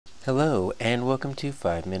Hello and welcome to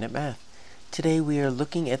 5-Minute Math. Today we are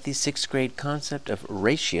looking at the 6th grade concept of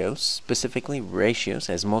ratios, specifically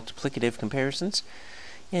ratios as multiplicative comparisons.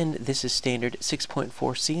 And this is standard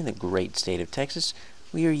 6.4c in the great state of Texas.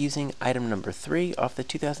 We are using item number 3 off the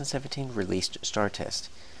 2017 released STAAR test.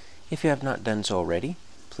 If you have not done so already,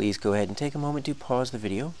 please go ahead and take a moment to pause the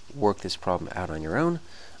video, work this problem out on your own,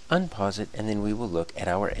 unpause it, and then we will look at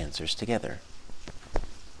our answers together.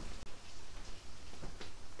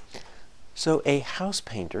 So a house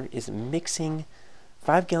painter is mixing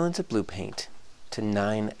 5 gallons of blue paint to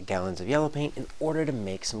 9 gallons of yellow paint in order to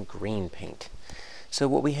make some green paint. So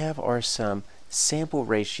what we have are some sample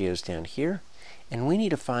ratios down here, and we need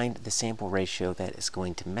to find the sample ratio that is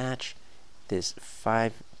going to match this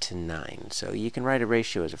 5 to 9. So you can write a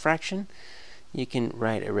ratio as a fraction, you can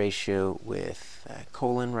write a ratio with a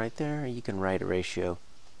colon right there, you can write a ratio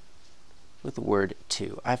with the word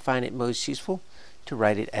 2. I find it most useful to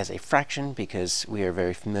write it as a fraction because we are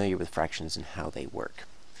very familiar with fractions and how they work.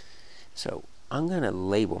 So I'm going to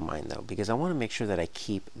label mine though because I want to make sure that I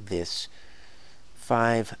keep this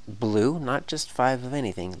 5 blue, not just 5 of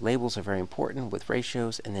anything. Labels are very important with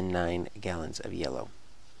ratios, and then 9 gallons of yellow.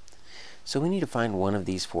 So we need to find one of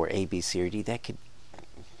these for A, B, C, or D that could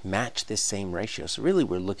match this same ratio. So really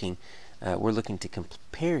we're looking to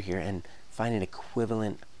compare here and find an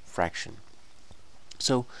equivalent fraction.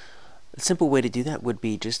 So a simple way to do that would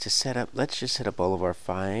be just to set up, let's just set up all of our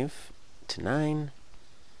 5 to 9.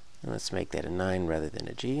 And let's make that a 9 rather than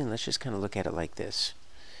a G. And let's just kind of look at it like this.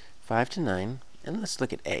 5 to 9. And let's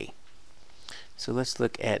look at A. So let's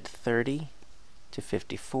look at 30 to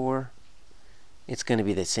 54. It's going to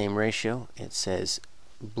be the same ratio. It says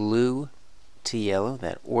blue to yellow.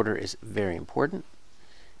 That order is very important.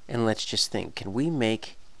 And let's just think, can we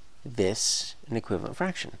make this an equivalent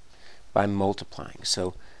fraction? By multiplying.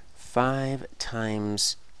 So 5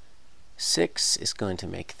 times 6 is going to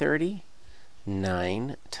make 30.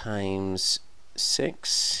 9 times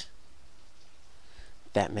 6,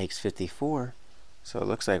 that makes 54. So it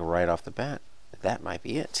looks like right off the bat, that might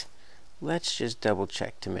be it. Let's just double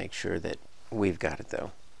check to make sure that we've got it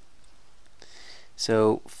though.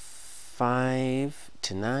 So 5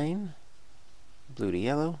 to 9, blue to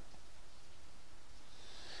yellow.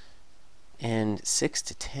 And 6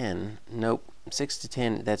 to 10, nope, 6 to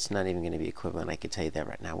 10, that's not even going to be equivalent. I can tell you that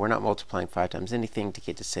right now. We're not multiplying 5 times anything to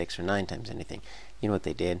get to 6 or 9 times anything. You know what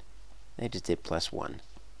they did? They just did plus 1.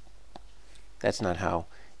 That's not how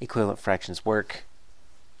equivalent fractions work,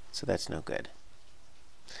 so that's no good.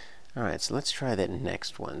 Alright, so let's try that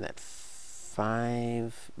next one, that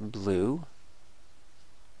 5 blue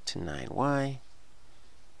to 9y.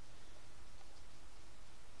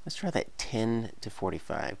 Let's try that 10 to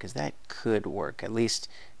 45, because that could work. At least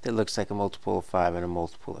that looks like a multiple of 5 and a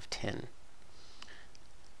multiple of 10.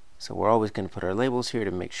 So we're always going to put our labels here to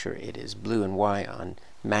make sure it is blue and y on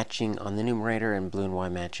matching on the numerator and blue and y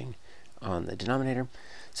matching on the denominator.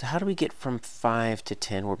 So how do we get from 5 to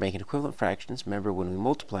 10? We're making equivalent fractions. Remember, when we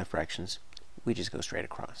multiply fractions, we just go straight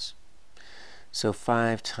across. So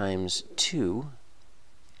 5 times 2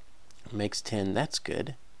 makes 10. That's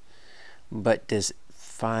good. But does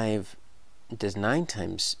 9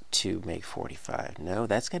 times 2 make 45? No,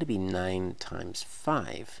 that's got to be 9 times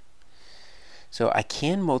 5. So I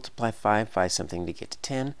can multiply 5 by something to get to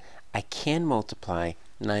 10. I can multiply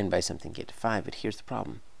 9 by something to get to 5, but here's the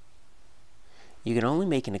problem. You can only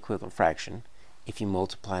make an equivalent fraction if you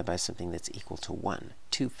multiply by something that's equal to 1.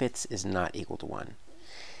 2/5 is not equal to 1.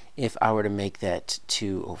 If I were to make that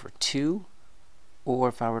 2 over 2, or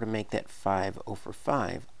if I were to make that 5 over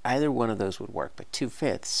 5, either one of those would work, but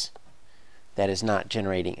 2/5, that is not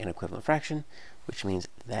generating an equivalent fraction, which means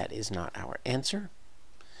that is not our answer.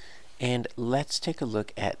 And let's take a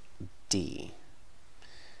look at D.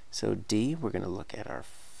 So D, we're going to look at our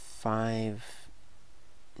 5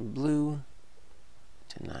 blue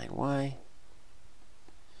to 9y.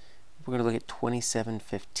 We're going to look at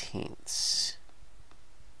 27/15.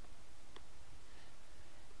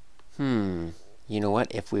 You know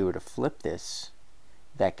what? If we were to flip this,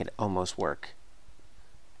 that could almost work.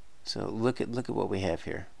 So look at what we have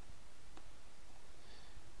here.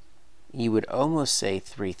 You would almost say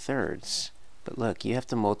 3/3, but look, you have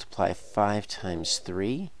to multiply 5 times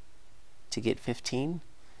 3 to get 15,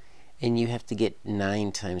 and you have to get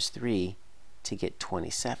 9 times 3 to get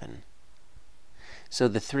 27. So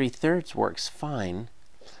the 3/3 works fine,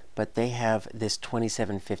 but they have this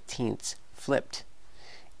 27/15 flipped.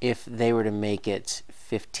 If they were to make it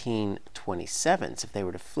 15/27, if they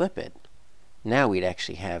were to flip it, now we'd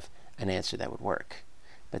actually have an answer that would work.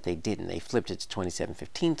 But they didn't. They flipped it to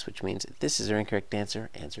 27/15, which means this is our incorrect answer.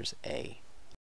 Answer's A.